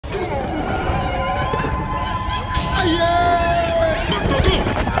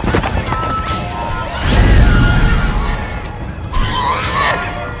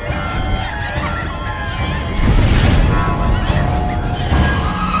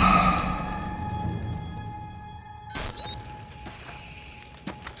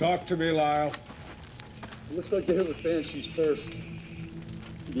Talk to me, Lyle. It looks like they hit with Banshees first.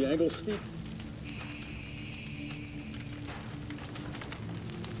 See the angle steep?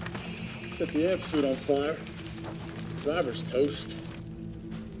 Set the amp suit on fire. Driver's toast.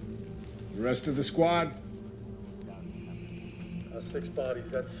 The rest of the squad? 6 bodies,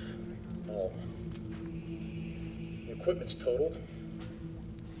 that's all. The equipment's totaled.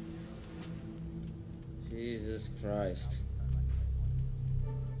 Jesus Christ.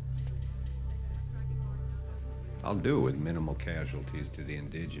 I'll do it with minimal casualties to the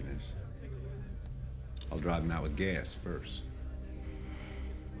indigenous. I'll drive them out with gas first.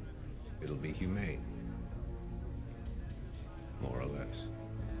 It'll be humane. More or less.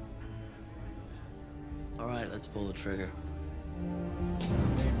 All right, let's pull the trigger.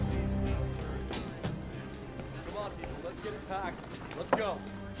 Come on, people, let's get it packed. Let's go.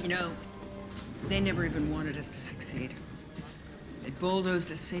 You know, they never even wanted us to succeed. They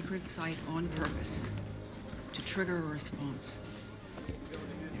bulldozed a sacred site on purpose to trigger a response.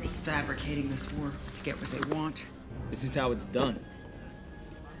 They're just fabricating this war to get what they want. This is how it's done.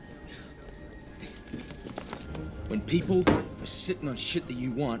 When people are sitting on shit that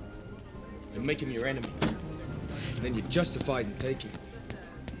you want, you make them your enemy. And then you're justified in taking it.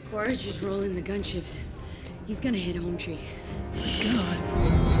 Quaritch is rolling the gunships. He's gonna hit home tree. God.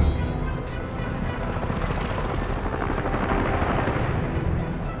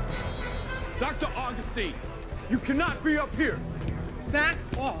 Dr. Augustine, you cannot be up here. Back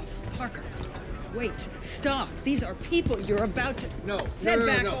off, Parker. Wait, stop. These are people you're about to... No.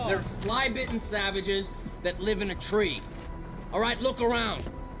 Back off. They're fly-bitten savages that live in a tree. All right, look around.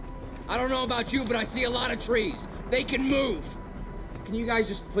 I don't know about you, but I see a lot of trees. They can move. Can you guys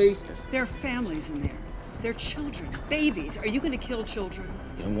just please... There are families in there. They're children, babies. Are you gonna kill children?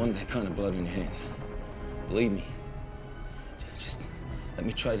 You don't want that kind of blood in your hands. Believe me. Just let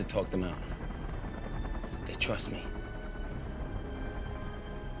me try to talk them out. They trust me.